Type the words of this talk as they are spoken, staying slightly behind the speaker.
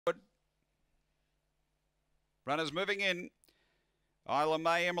Runners moving in. Isla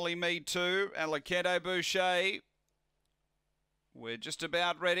May, Emily Me 2, and Lakento Boucher. We're just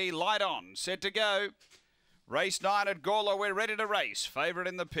about ready. Light on, set to go. Race 9 at Gawler, we're ready to race. Favourite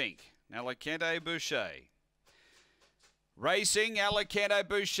in the pink. Now Lakento Boucher. Racing, Lakento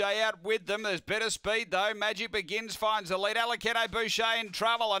Boucher out with them. There's better speed though. Magic Begins finds the lead. Lakento Boucher in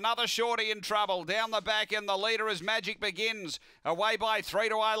trouble. Another shorty in trouble. Down the back and the leader is Magic Begins. Away by 3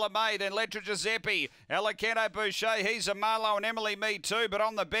 to Isla May. Then Letra Giuseppe. Lakento Boucher. He's a Marlowe and Emily Me too. But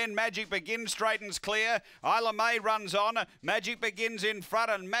on the bend, Magic Begins straightens clear. Isla May runs on. Magic Begins in front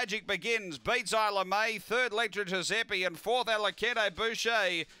and Magic Begins beats Isla May. Third, Letra Giuseppe. And fourth, Lakento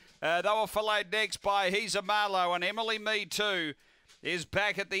Boucher. They were followed next by He's a Marlowe and Emily Me Too is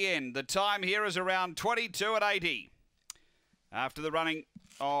back at the end. The time here is around 22 at 80 after the running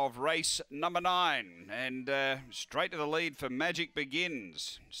of race number 9. And straight to the lead for Magic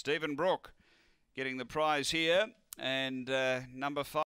Begins. Stephen Brook getting the prize here. And number 5.